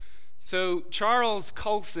So Charles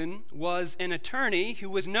Colson was an attorney who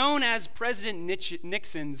was known as President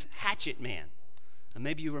Nixon's hatchet man.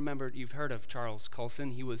 Maybe you've heard of Charles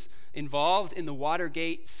Colson. He was involved in the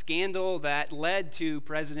Watergate scandal that led to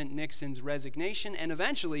President Nixon's resignation and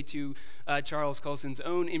eventually to Charles Colson's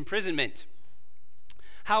own imprisonment.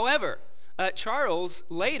 However, Charles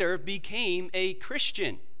later became a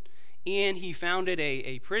Christian, and he founded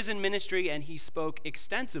a prison ministry, and he spoke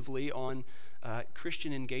extensively on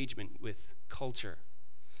Christian engagement with culture.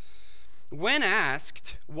 When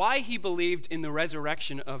asked why he believed in the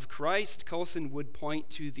resurrection of Christ, Colson would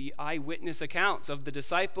point to the eyewitness accounts of the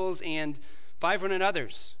disciples and 500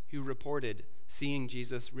 others who reported seeing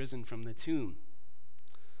Jesus risen from the tomb.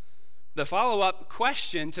 The follow-up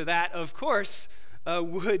question to that, of course,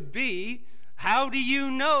 would be, how do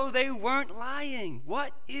you know they weren't lying?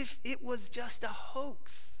 What if it was just a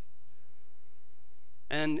hoax?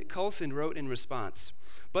 And Colson wrote in response,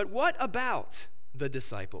 "But what about the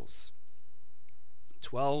disciples?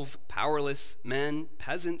 12 powerless men,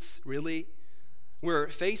 peasants really, were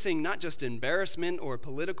facing not just embarrassment or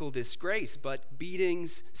political disgrace, but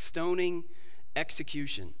beatings, stoning,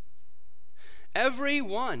 execution. Every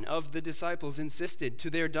one of the disciples insisted to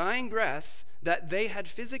their dying breaths that they had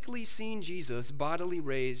physically seen Jesus bodily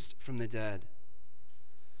raised from the dead.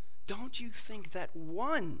 Don't you think that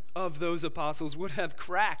one of those apostles would have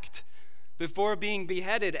cracked before being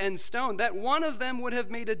beheaded and stoned, that one of them would have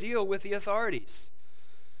made a deal with the authorities?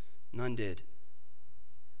 None did.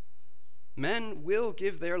 Men will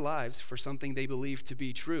give their lives for something they believe to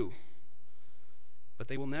be true, but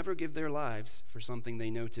they will never give their lives for something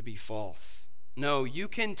they know to be false. No, you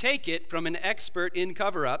can take it from an expert in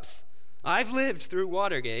cover-ups. I've lived through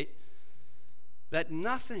Watergate, that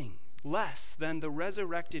nothing less than the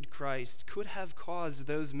resurrected Christ could have caused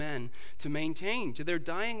those men to maintain to their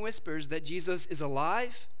dying whispers that Jesus is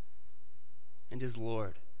alive and is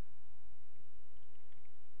Lord.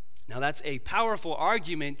 Now that's a powerful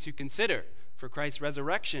argument to consider for Christ's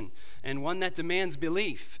resurrection, and one that demands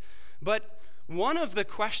belief. But one of the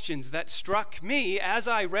questions that struck me as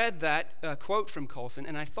I read that quote from Colson,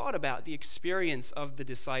 and I thought about the experience of the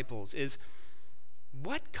disciples, is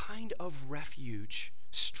what kind of refuge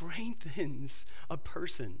strengthens a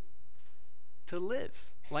person to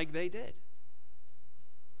live like they did?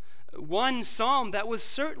 One psalm that was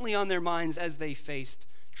certainly on their minds as they faced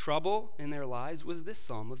trouble in their lives was this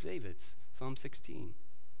psalm of David's, Psalm 16.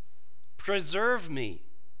 Preserve me,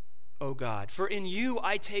 O God, for in you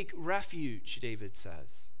I take refuge, David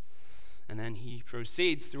says. And then he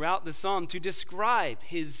proceeds throughout the psalm to describe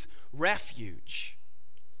his refuge.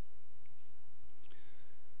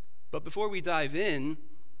 But before we dive in,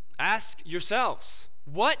 ask yourselves,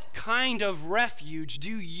 what kind of refuge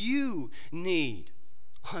do you need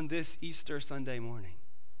on this Easter Sunday morning?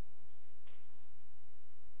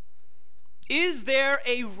 Is there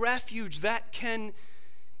a refuge that can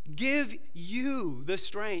give you the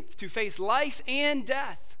strength to face life and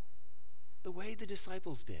death the way the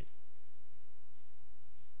disciples did?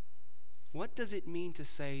 What does it mean to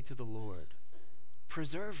say to the Lord,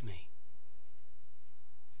 preserve me?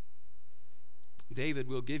 David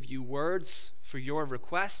will give you words for your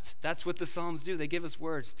request. That's what the Psalms do. They give us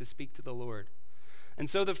words to speak to the Lord. And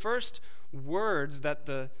so the first words that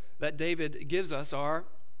David gives us are,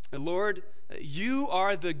 Lord, you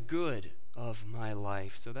are the good of my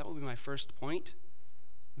life. So that will be my first point.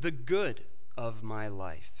 The good of my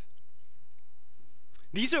life.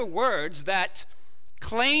 These are words that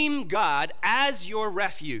claim God as your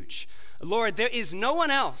refuge. Lord, there is no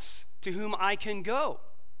one else to whom I can go.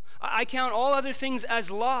 I count all other things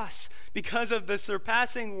as loss because of the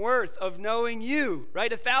surpassing worth of knowing you,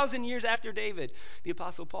 right? 1,000 years after David, the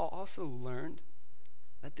Apostle Paul also learned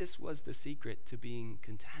that this was the secret to being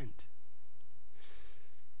content.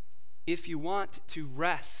 If you want to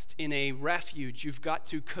rest in a refuge, you've got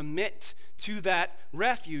to commit to that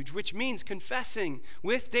refuge, which means confessing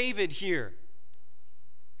with David here,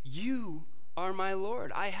 you are my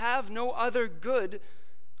Lord. I have no other good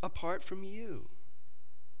apart from you.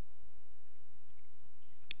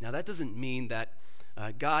 Now, that doesn't mean that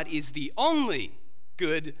God is the only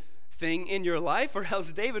good thing in your life, or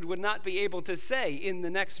else David would not be able to say in the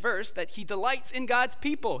next verse that he delights in God's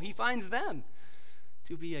people. He finds them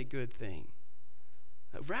to be a good thing.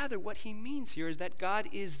 Rather, what he means here is that God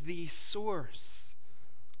is the source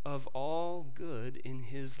of all good in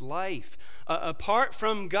his life. Apart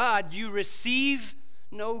from God, you receive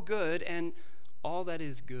no good, and all that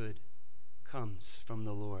is good comes from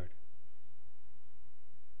the Lord.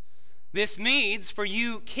 This means for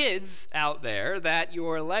you kids out there that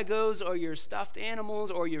your Legos or your stuffed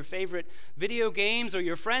animals or your favorite video games or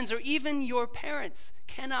your friends or even your parents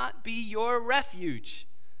cannot be your refuge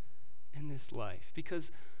in this life,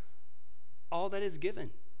 because all that is given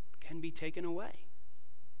can be taken away.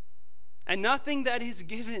 And nothing that is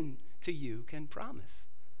given to you can promise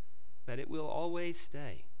that it will always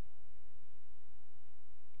stay.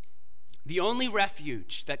 The only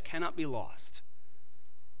refuge that cannot be lost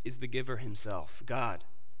is the giver himself, God.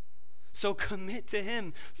 So commit to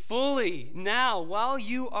him fully now while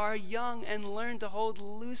you are young, and learn to hold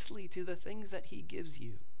loosely to the things that he gives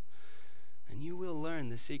you. And you will learn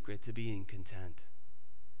the secret to being content.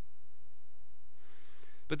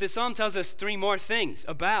 But this psalm tells us three more things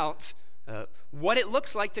about what it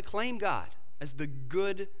looks like to claim God as the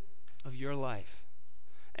good of your life.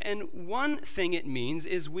 And one thing it means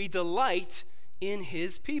is we delight in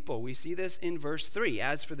his people. We see this in verse 3.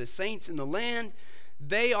 As for the saints in the land,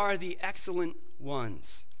 they are the excellent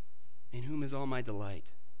ones, in whom is all my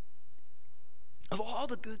delight. Of all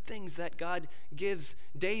the good things that God gives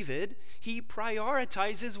David, he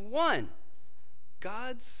prioritizes one: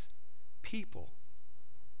 God's people.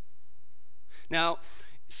 Now,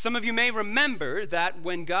 some of you may remember that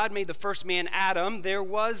when God made the first man, Adam, there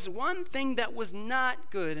was one thing that was not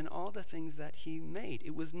good in all the things that he made.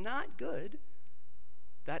 It was not good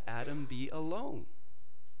that Adam be alone.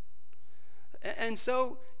 And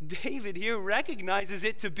so David here recognizes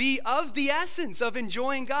it to be of the essence of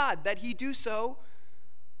enjoying God that he do so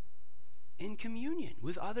in communion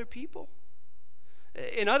with other people.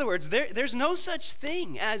 In other words, there's no such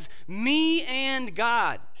thing as me and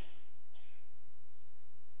God.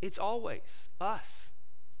 It's always us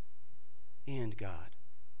and God.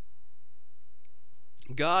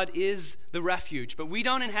 God is the refuge, but we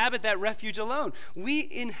don't inhabit that refuge alone. We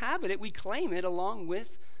inhabit it, we claim it along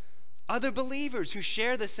with other believers who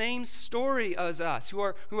share the same story as us, who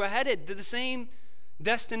are headed to the same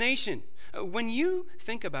destination. When you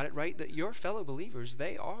think about it, right, that your fellow believers,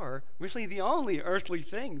 they are really the only earthly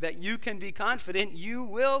thing that you can be confident you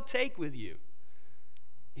will take with you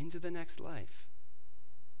into the next life.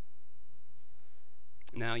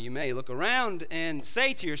 Now, you may look around and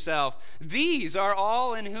say to yourself, these are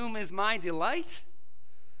all in whom is my delight.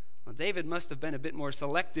 Well, David must have been a bit more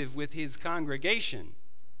selective with his congregation.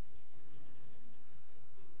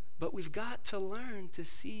 But we've got to learn to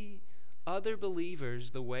see other believers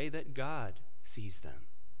the way that God sees them.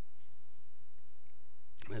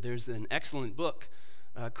 Now, there's an excellent book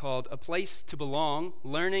called A Place to Belong,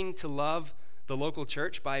 Learning to Love the Local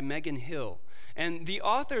Church by Megan Hill. And the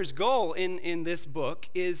author's goal in this book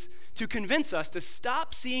is to convince us to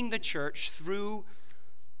stop seeing the church through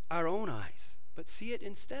our own eyes, but see it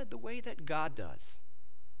instead the way that God does.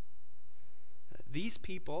 These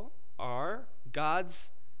people are God's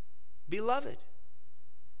beloved.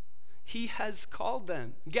 He has called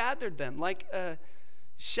them, gathered them like a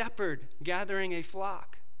shepherd gathering a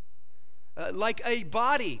flock, like a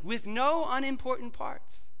body with no unimportant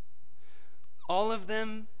parts. All of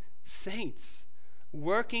them saints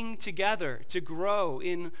working together to grow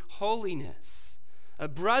in holiness,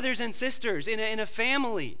 brothers and sisters in a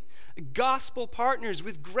family, gospel partners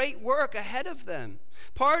with great work ahead of them,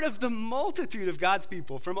 part of the multitude of God's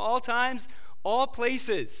people from all times, all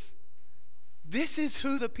places. This is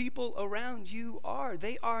who the people around you are.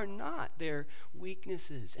 They are not their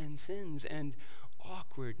weaknesses and sins and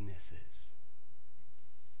awkwardnesses.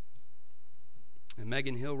 And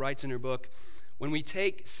Megan Hill writes in her book, when we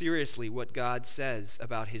take seriously what God says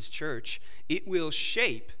about his church, it will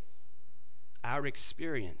shape our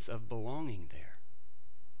experience of belonging there.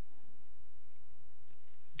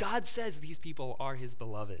 God says these people are his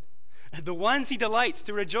beloved, the ones he delights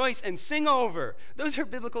to rejoice and sing over. Those are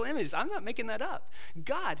biblical images. I'm not making that up.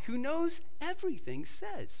 God, who knows everything,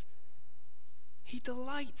 says he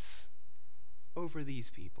delights over these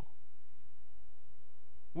people.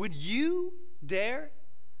 Would you dare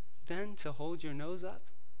then to hold your nose up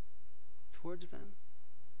towards them?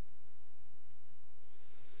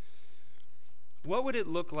 What would it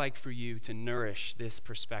look like for you to nourish this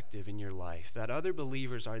perspective in your life, that other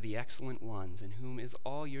believers are the excellent ones in whom is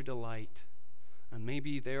all your delight? And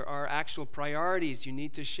maybe there are actual priorities you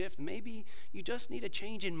need to shift. Maybe you just need a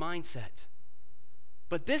change in mindset.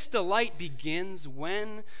 But this delight begins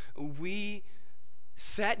when we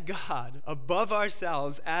set God above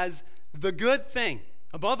ourselves as the good thing,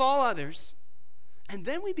 above all others, and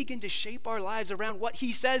then we begin to shape our lives around what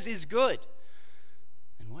he says is good.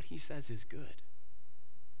 And what he says is good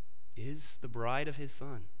is the bride of his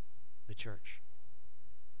son, the church.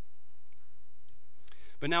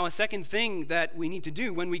 But now a second thing that we need to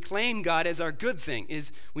do when we claim God as our good thing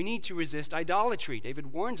is we need to resist idolatry.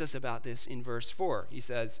 David warns us about this in verse 4. He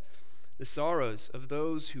says, "The sorrows of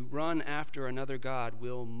those who run after another god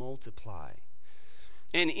will multiply."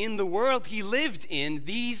 And in the world he lived in,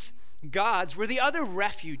 these gods were the other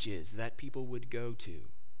refuges that people would go to.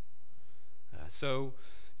 So,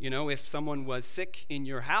 if someone was sick in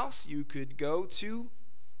your house, you could go to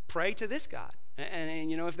pray to this god.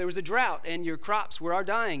 And if there was a drought and your crops were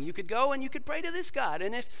dying, you could go and you could pray to this God.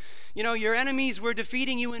 And if, your enemies were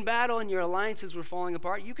defeating you in battle and your alliances were falling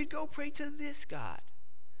apart, you could go pray to this God.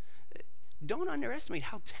 Don't underestimate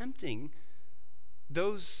how tempting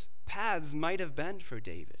those paths might have been for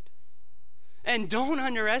David. And don't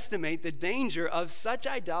underestimate the danger of such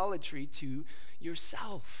idolatry to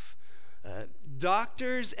yourself.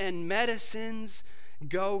 Doctors and medicines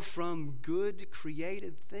go from good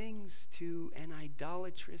created things to an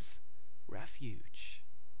idolatrous refuge.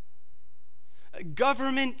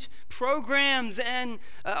 Government programs and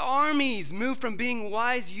armies move from being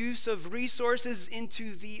wise use of resources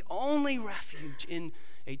into the only refuge in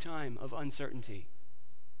a time of uncertainty.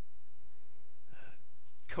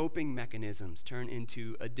 Coping mechanisms turn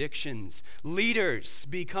into addictions. Leaders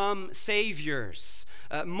become saviors.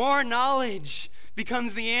 More knowledge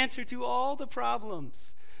becomes the answer to all the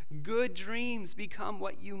problems. Good dreams become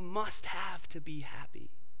what you must have to be happy.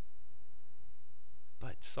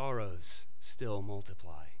 But sorrows still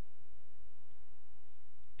multiply.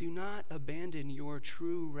 Do not abandon your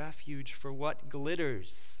true refuge for what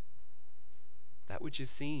glitters. That which is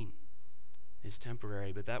seen is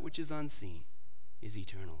temporary, but that which is unseen is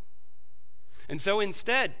eternal. And so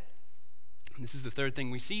instead, and this is the third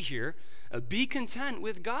thing we see here, be content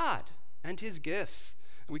with God and his gifts.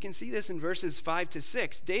 We can see this in verses 5 to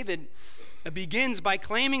 6. David begins by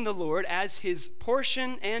claiming the Lord as his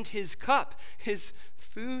portion and his cup, his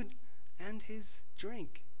food and his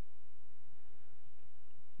drink.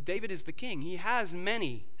 David is the king. He has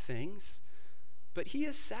many things, but he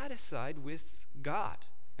is satisfied with God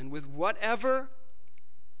and with whatever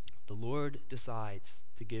the Lord decides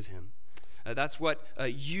to give him. That's what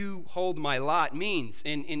you hold my lot means.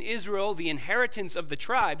 In Israel, the inheritance of the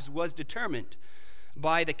tribes was determined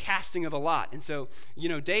by the casting of a lot. And so,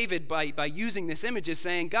 David, by using this image, is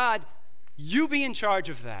saying, God, you be in charge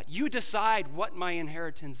of that. You decide what my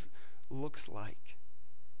inheritance looks like.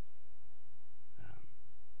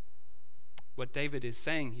 What David is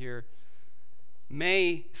saying here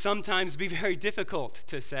may sometimes be very difficult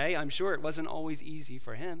to say. I'm sure it wasn't always easy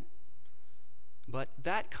for him. But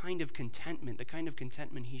that kind of contentment, the kind of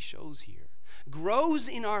contentment he shows here, grows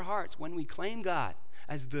in our hearts when we claim God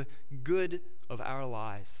as the good of our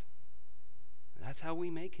lives. That's how we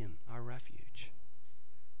make him our refuge.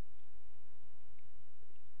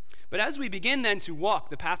 But as we begin then to walk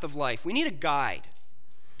the path of life, we need a guide.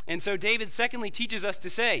 And so David secondly teaches us to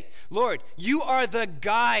say, Lord, you are the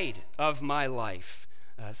guide of my life.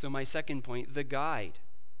 So my second point, the guide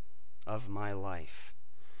of my life.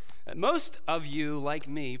 Most of you, like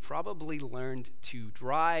me, probably learned to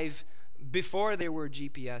drive before there were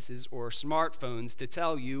GPSs or smartphones to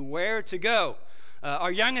tell you where to go.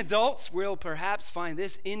 Our young adults will perhaps find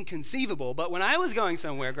this inconceivable, but when I was going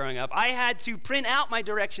somewhere growing up, I had to print out my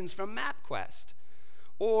directions from MapQuest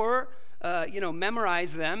or,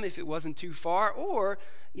 memorize them if it wasn't too far, or,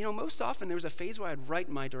 most often there was a phase where I'd write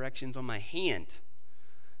my directions on my hand,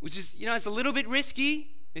 which is, it's a little bit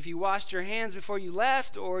risky. If you washed your hands before you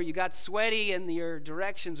left, or you got sweaty and your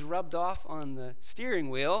directions rubbed off on the steering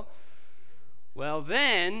wheel, well,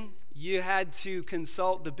 then you had to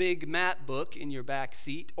consult the big map book in your back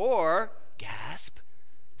seat, or, gasp,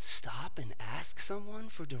 stop and ask someone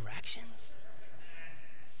for directions.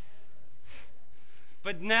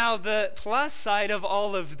 But now the plus side of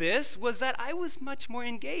all of this was that I was much more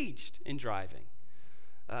engaged in driving.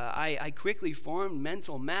 I quickly formed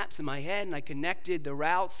mental maps in my head, and I connected the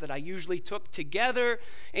routes that I usually took together,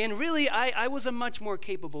 and really I was a much more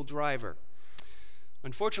capable driver.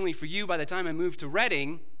 Unfortunately for you, by the time I moved to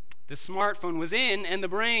Reading, the smartphone was in and the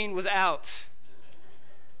brain was out.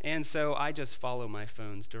 And so I just follow my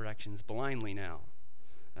phone's directions blindly now.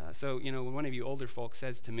 So when one of you older folks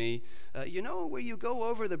says to me, where you go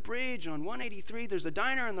over the bridge on 183, there's a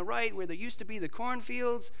diner on the right where there used to be the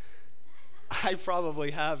cornfields, I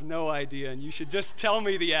probably have no idea, and you should just tell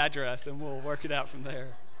me the address and we'll work it out from there.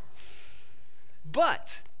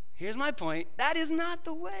 But here's my point. That is not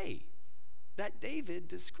the way that David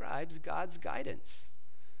describes God's guidance.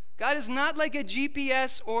 God is not like a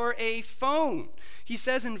GPS or a phone. He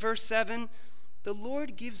says in verse 7, the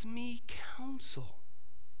Lord gives me counsel.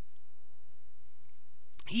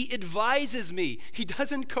 He advises me. He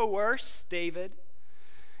doesn't coerce David.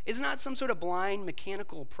 It's not some sort of blind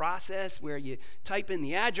mechanical process where you type in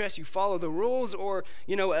the address, you follow the rules, or,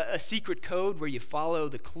 a secret code where you follow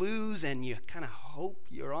the clues and you kind of hope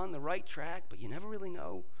you're on the right track, but you never really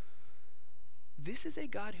know. This is a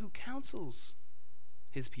God who counsels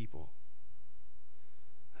his people.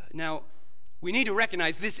 Now, we need to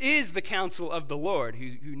recognize this is the counsel of the Lord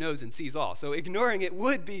who knows and sees all. So ignoring it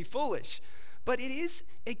would be foolish. But it is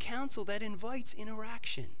a counsel that invites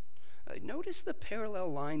interaction. Notice the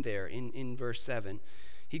parallel line there in verse 7.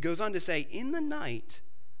 He goes on to say, in the night,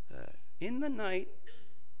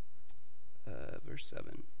 verse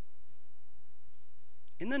 7,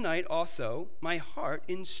 in the night also my heart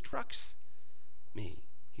instructs me,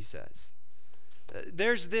 he says.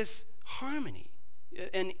 There's this harmony,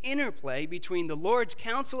 an interplay between the Lord's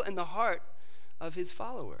counsel and the heart of his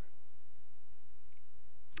follower.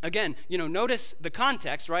 Again, notice the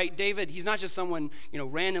context, right? David, he's not just someone,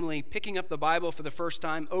 randomly picking up the Bible for the first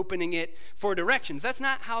time, opening it for directions. That's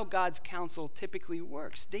not how God's counsel typically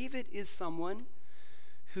works. David is someone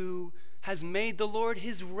who has made the Lord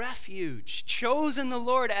his refuge, chosen the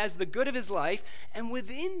Lord as the good of his life, and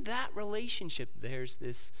within that relationship, there's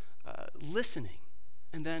this listening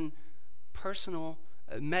and then personal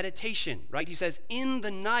meditation, right? He says, in the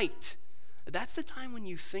night. That's the time when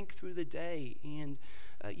you think through the day and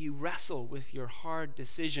you wrestle with your hard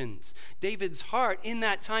decisions. David's heart in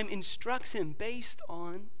that time instructs him based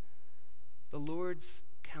on the Lord's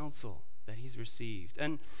counsel that he's received.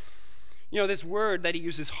 And, this word that he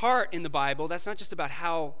uses, heart, in the Bible, that's not just about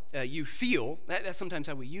how you feel. That's sometimes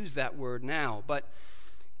how we use that word now. But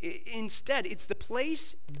instead, it's the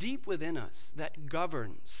place deep within us that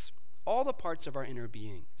governs all the parts of our inner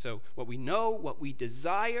being. So what we know, what we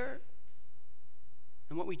desire,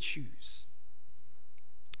 and what we choose.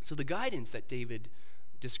 So the guidance that David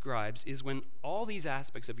describes is when all these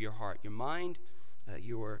aspects of your heart, your mind,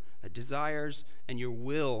 your desires, and your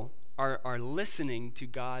will are listening to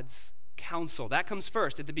God's counsel. That comes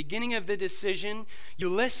first. At the beginning of the decision, you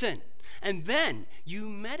listen. And then you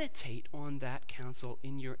meditate on that counsel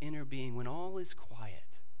in your inner being when all is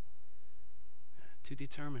quiet to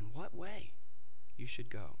determine what way you should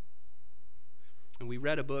go. And we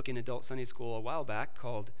read a book in adult Sunday school a while back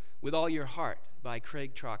called With All Your Heart by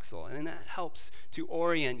Craig Troxell. And that helps to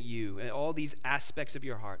orient you and all these aspects of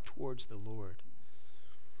your heart towards the Lord.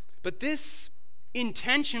 But this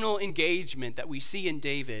intentional engagement that we see in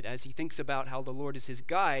David as he thinks about how the Lord is his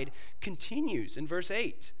guide continues in verse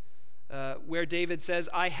 8, where David says,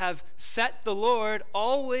 I have set the Lord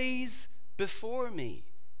always before me.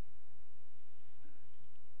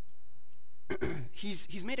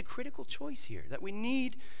 He's made a critical choice here that we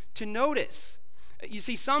need to notice. You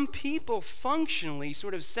see, some people functionally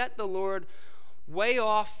sort of set the Lord way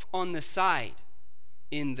off on the side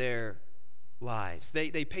in their lives.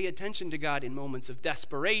 They pay attention to God in moments of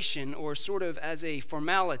desperation or sort of as a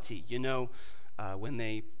formality, when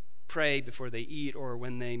they pray before they eat, or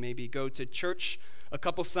when they maybe go to church a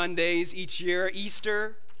couple Sundays each year,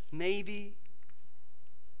 Easter, maybe.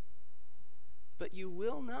 But you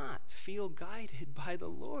will not feel guided by the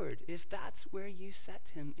Lord if that's where you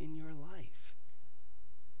set him in your life.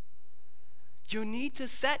 You need to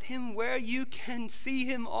set him where you can see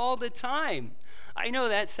him all the time. I know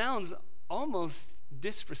that sounds almost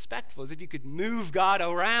disrespectful, as if you could move God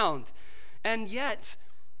around. And yet,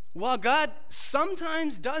 while God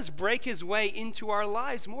sometimes does break his way into our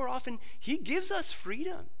lives, more often he gives us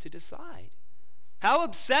freedom to decide how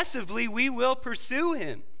obsessively we will pursue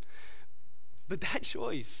him. But that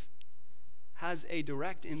choice has a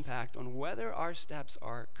direct impact on whether our steps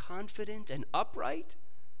are confident and upright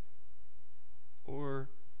or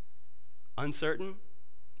uncertain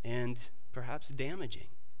and perhaps damaging.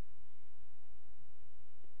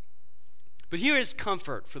 But here is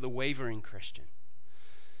comfort for the wavering Christian.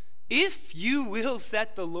 If you will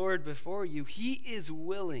set the Lord before you, he is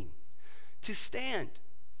willing to stand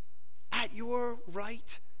at your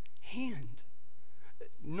right hand.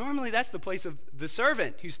 Normally, that's the place of the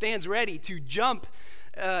servant who stands ready to jump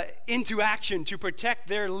into action to protect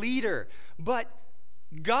their leader. But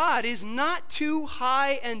God is not too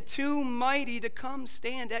high and too mighty to come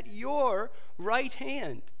stand at your right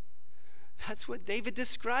hand. That's what David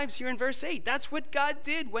describes here in verse 8. That's what God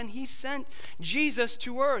did when he sent Jesus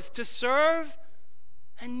to earth, to serve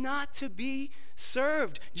and not to be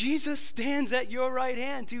served. Jesus stands at your right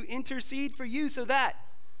hand to intercede for you so that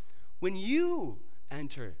when you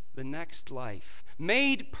enter the next life,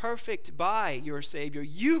 made perfect by your Savior,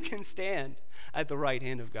 you can stand at the right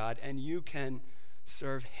hand of God and you can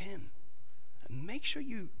serve him. Make make sure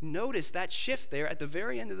you notice that shift there at the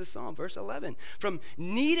very end of the psalm, verse 11. From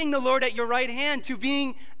needing the Lord at your right hand to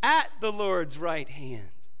being at the Lord's right hand.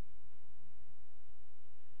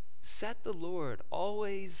 Set the Lord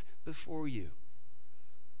always before you,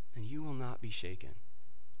 and you will not be shaken.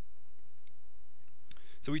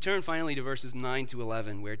 So we turn finally to verses 9 to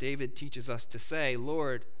 11, where David teaches us to say,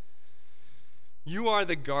 Lord, you are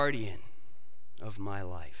the guardian of my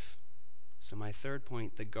life. So my third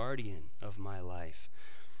point, the guardian of my life.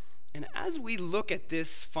 And as we look at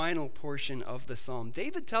this final portion of the psalm,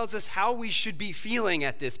 David tells us how we should be feeling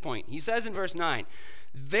at this point. He says in verse 9,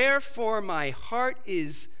 therefore my heart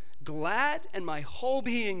is glad and my whole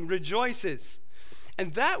being rejoices.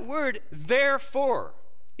 And that word, therefore,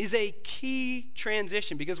 is a key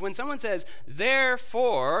transition, because when someone says,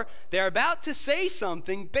 therefore, they're about to say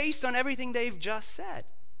something based on everything they've just said.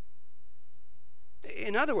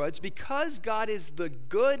 In other words, because God is the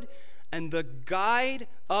good and the guide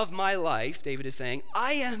of my life, David is saying,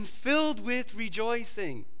 I am filled with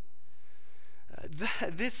rejoicing.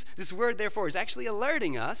 This word, therefore, is actually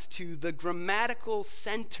alerting us to the grammatical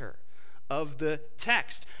center of the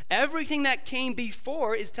text. Everything that came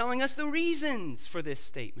before is telling us the reasons for this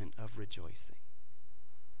statement of rejoicing.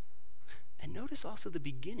 And notice also the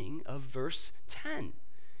beginning of verse 10.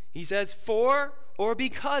 He says, for or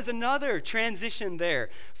because, another transition there.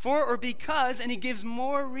 For or because, and he gives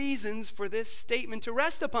more reasons for this statement to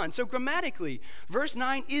rest upon. So grammatically, verse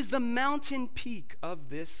 9 is the mountain peak of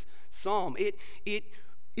this psalm.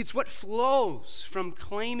 It's what flows from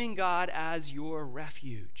claiming God as your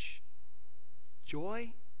refuge.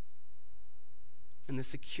 Joy and the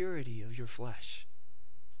security of your flesh.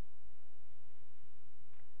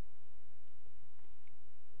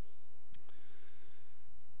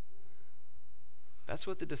 That's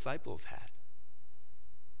what the disciples had.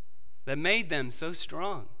 That made them so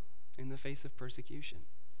strong in the face of persecution.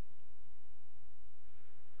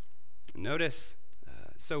 Notice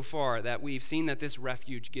so far that we've seen that this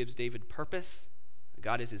refuge gives David purpose.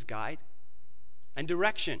 God is his guide. And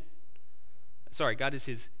direction.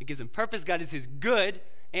 It gives him purpose. God is his good.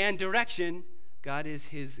 And direction. God is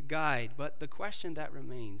his guide. But the question that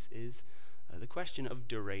remains is the question of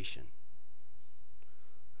duration.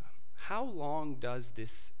 How long does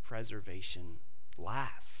this preservation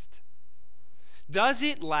last? Does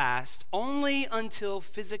it last only until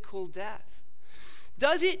physical death?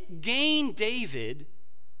 Does it gain David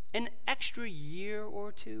an extra year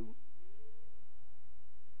or two?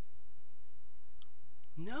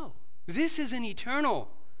 No. This is an eternal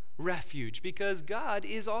refuge because God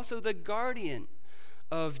is also the guardian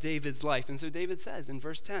of David's life. And so David says in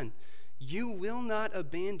verse 10, you will not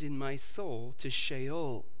abandon my soul to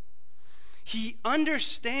Sheol. He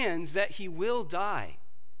understands that he will die,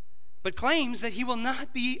 but claims that he will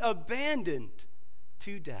not be abandoned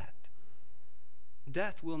to death.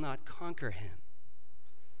 Death will not conquer him.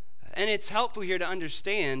 And it's helpful here to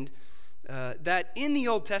understand that in the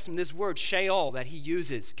Old Testament, this word Sheol that he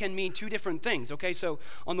uses can mean two different things. Okay, so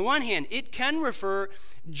on the one hand, it can refer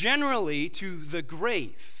generally to the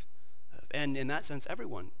grave. And in that sense,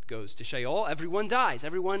 everyone goes to Sheol. Everyone dies.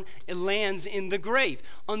 Everyone lands in the grave.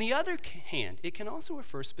 On the other hand, it can also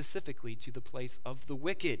refer specifically to the place of the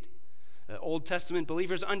wicked. Old Testament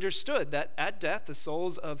believers understood that at death, the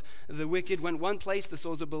souls of the wicked went one place, the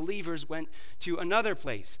souls of believers went to another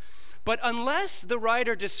place. But unless the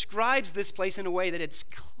writer describes this place in a way that it's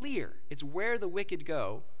clear, it's where the wicked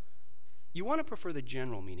go, you want to prefer the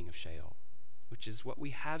general meaning of Sheol, which is what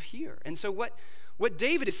we have here. And so what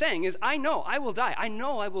David is saying is, I know I will die. I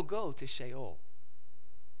know I will go to Sheol,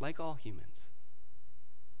 like all humans.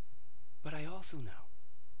 But I also know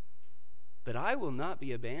that I will not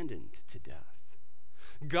be abandoned to death.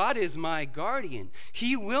 God is my guardian.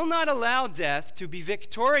 He will not allow death to be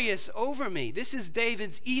victorious over me. This is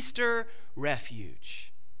David's Easter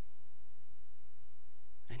refuge.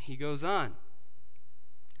 And he goes on,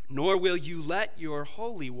 nor will you let your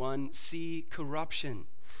Holy One see corruption.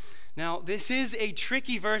 Now, this is a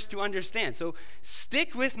tricky verse to understand, so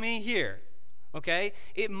stick with me here, okay?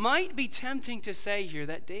 It might be tempting to say here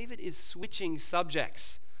that David is switching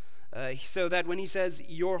subjects, so that when he says,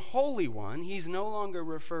 your Holy One, he's no longer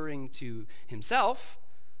referring to himself,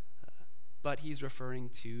 but he's referring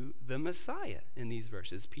to the Messiah in these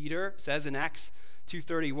verses. Peter says in Acts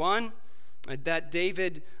 2:31 that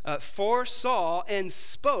David foresaw and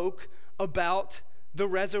spoke about the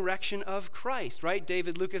resurrection of Christ, right?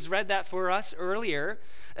 Lucas read that for us earlier.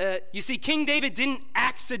 You see, King David didn't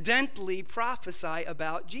accidentally prophesy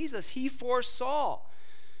about Jesus. He foresaw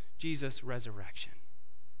Jesus' resurrection.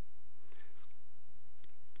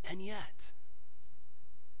 And yet,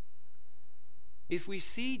 if we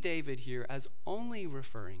see David here as only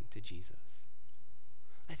referring to Jesus,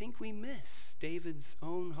 I think we miss David's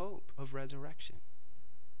own hope of resurrection.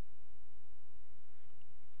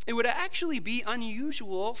 It would actually be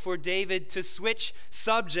unusual for David to switch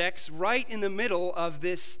subjects right in the middle of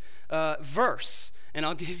this verse. And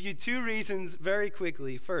I'll give you two reasons very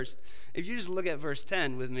quickly. First, if you just look at verse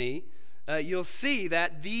 10 with me, you'll see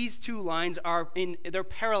that these two lines they're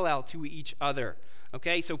parallel to each other.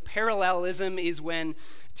 Okay, so parallelism is when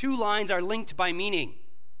two lines are linked by meaning.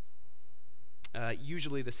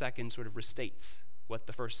 Usually the second sort of restates what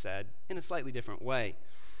the first said in a slightly different way.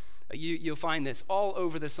 You'll find this all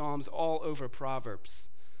over the Psalms, all over Proverbs.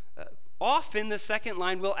 Often the second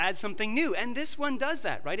line will add something new, and this one does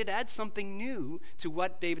that, right? It adds something new to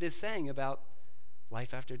what David is saying about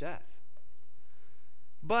life after death.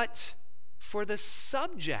 But for the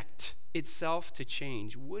subject itself to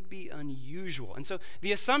change would be unusual. And so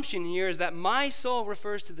the assumption here is that my soul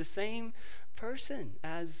refers to the same person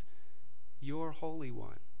as your Holy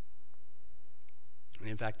One. And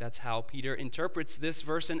in fact, that's how Peter interprets this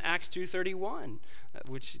verse in Acts 2:31,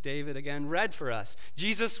 which David again read for us.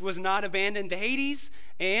 Jesus was not abandoned to Hades,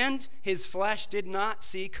 and his flesh did not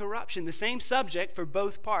see corruption. The same subject for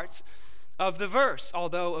both parts of the verse,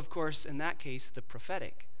 although, of course, in that case, the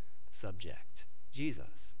prophetic subject,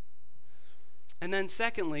 Jesus. And then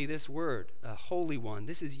secondly, this word, Holy One,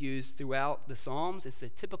 this is used throughout the Psalms. It's the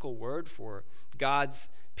typical word for God's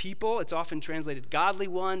people. It's often translated Godly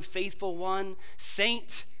One, Faithful One,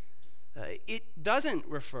 Saint. It doesn't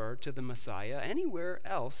refer to the Messiah anywhere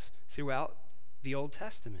else throughout the Old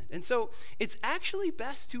Testament. And so it's actually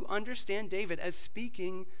best to understand David as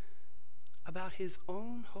speaking about his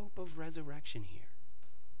own hope of resurrection here.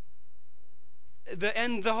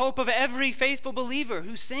 And the hope of every faithful believer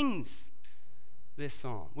who sings this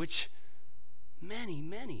psalm, which many,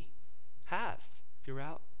 many have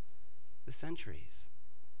throughout the centuries.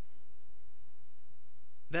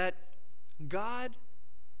 That God,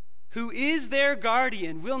 who is their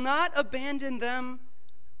guardian, will not abandon them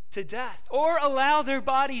to death or allow their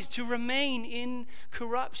bodies to remain in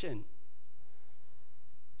corruption.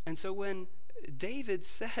 And so when David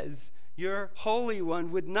says, your Holy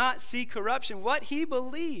One would not see corruption, what he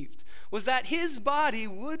believed was that his body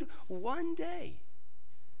would one day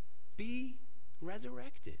be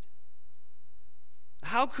resurrected.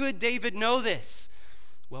 How could David know this?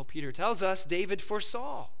 Well, Peter tells us David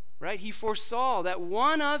foresaw, right? He foresaw that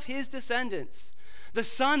one of his descendants, the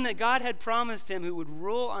son that God had promised him who would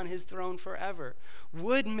rule on his throne forever,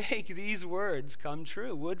 would make these words come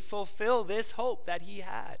true, would fulfill this hope that he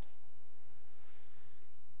had.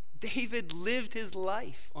 David lived his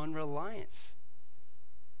life on reliance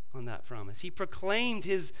on that promise. He proclaimed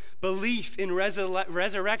his belief in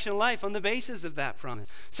resurrection life on the basis of that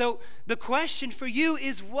promise. So the question for you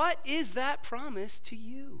is, what is that promise to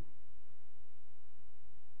you?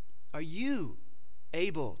 Are you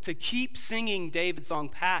able to keep singing David's song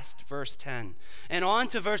past verse 10 and on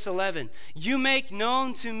to verse 11? You make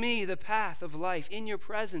known to me the path of life. In your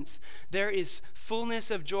presence there is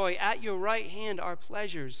fullness of joy. At your right hand are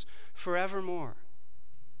pleasures forevermore.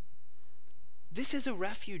 This is a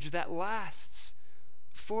refuge that lasts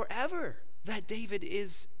forever that David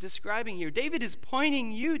is describing here. David is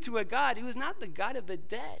pointing you to a God who is not the God of the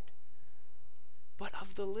dead, but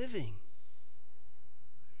of the living.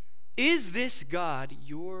 Is this God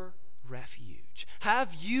your refuge?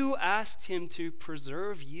 Have you asked him to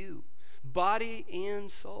preserve you, body and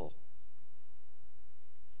soul?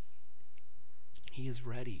 He is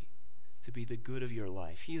ready to be the good of your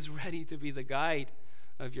life. He is ready to be the guide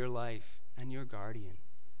of your life and your guardian.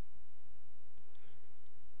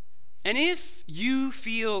 And if you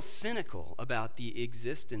feel cynical about the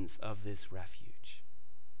existence of this refuge,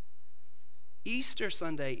 Easter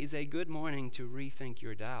Sunday is a good morning to rethink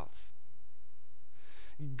your doubts.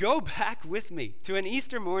 Go back with me to an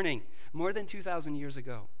Easter morning more than 2,000 years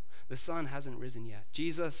ago. The sun hasn't risen yet.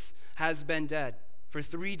 Jesus has been dead for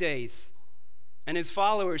 3 days, and his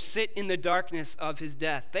followers sit in the darkness of his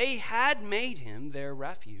death. They had made him their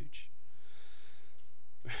refuge.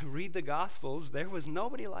 Read the Gospels. There was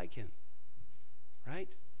nobody like him, right?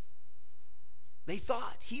 They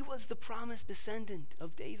thought he was the promised descendant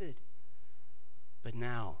of David. But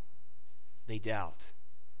now they doubt.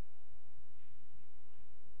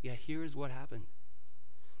 Yet here's what happened.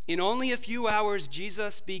 In only a few hours,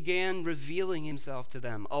 Jesus began revealing himself to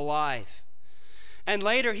them alive. And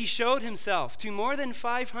later he showed himself to more than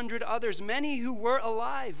 500 others, many who were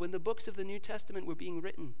alive when the books of the New Testament were being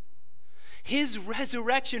written. His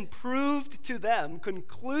resurrection proved to them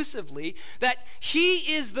conclusively that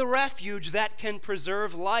he is the refuge that can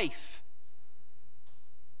preserve life.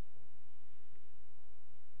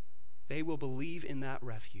 they will believe in that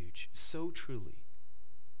refuge so truly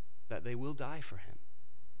that they will die for him.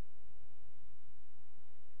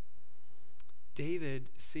 David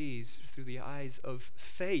sees through the eyes of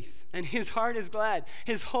faith, and his heart is glad.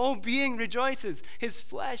 His whole being rejoices. His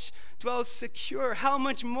flesh dwells secure. How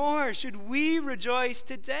much more should we rejoice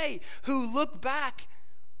today, who look back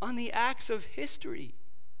on the acts of history?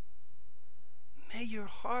 May your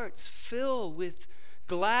hearts fill with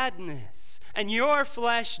gladness, and your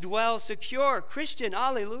flesh dwell secure. Christian,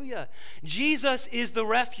 hallelujah. Jesus is the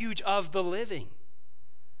refuge of the living.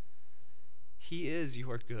 He is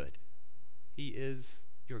your good. He is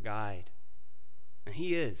your guide, and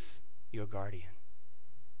he is your guardian.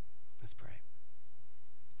 Let's pray.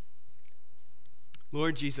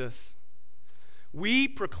 Lord Jesus, we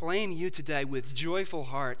proclaim you today with joyful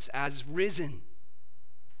hearts as risen.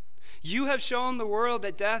 You have shown the world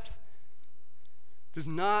that death does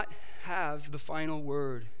not have the final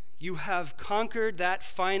word. You have conquered that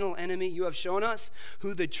final enemy. You have shown us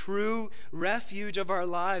who the true refuge of our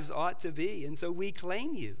lives ought to be, and so we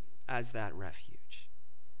claim you as that refuge.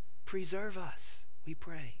 Preserve us, we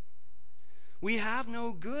pray. We have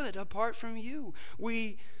no good apart from you.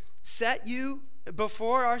 We set you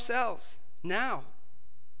before ourselves now,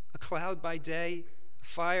 a cloud by day, a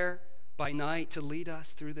fire by night to lead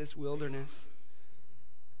us through this wilderness.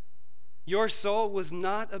 Your soul was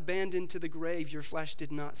not abandoned to the grave. Your flesh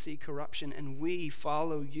did not see corruption, and we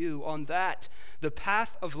follow you on that, the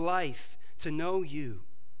path of life, to know you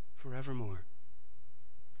forevermore.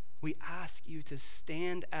 We ask you to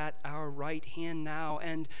stand at our right hand now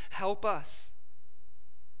and help us,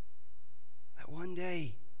 that one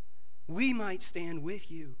day we might stand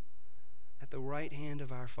with you at the right hand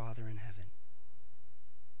of our Father in heaven.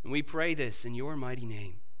 And we pray this in your mighty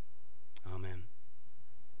name. Amen.